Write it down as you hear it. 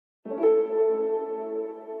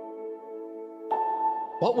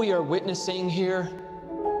What we are witnessing here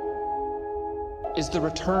is the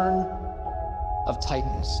return of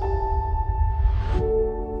Titans.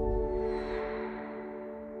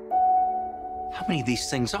 How many of these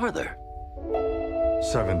things are there?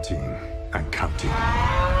 17 and counting.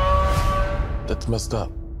 That's messed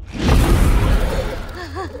up.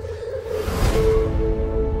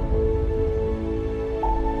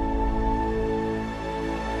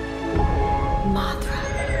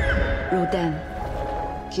 Mothra, Rodan,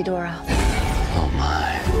 Ghidorah. Oh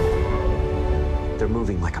my. They're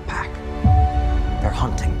moving like a pack. They're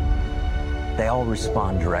hunting. They all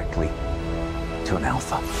respond directly to an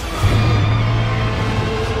alpha.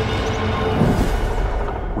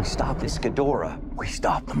 We stop this Ghidorah, we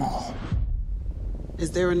stop them all.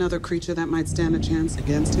 Is there another creature that might stand a chance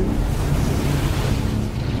against him?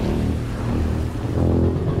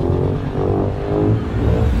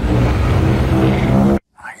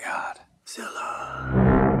 My God, Zilla.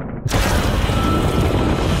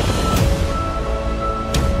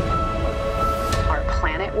 Our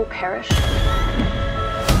planet will perish,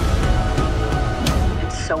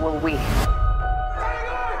 and so will we.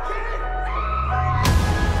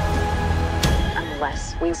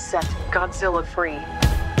 Unless we set Godzilla free.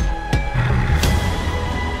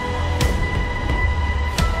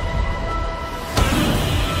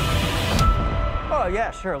 Oh,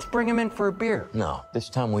 yeah, sure. Let's bring him in for a beer. No, this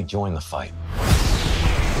time we join the fight.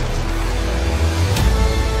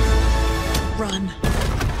 Run.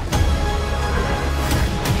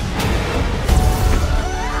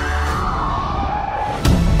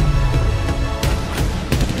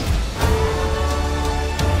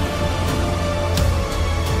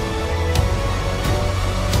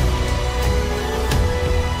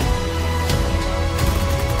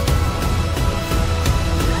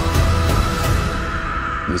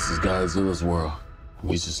 This is Godzilla's world.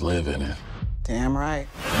 We just live in it. Damn right.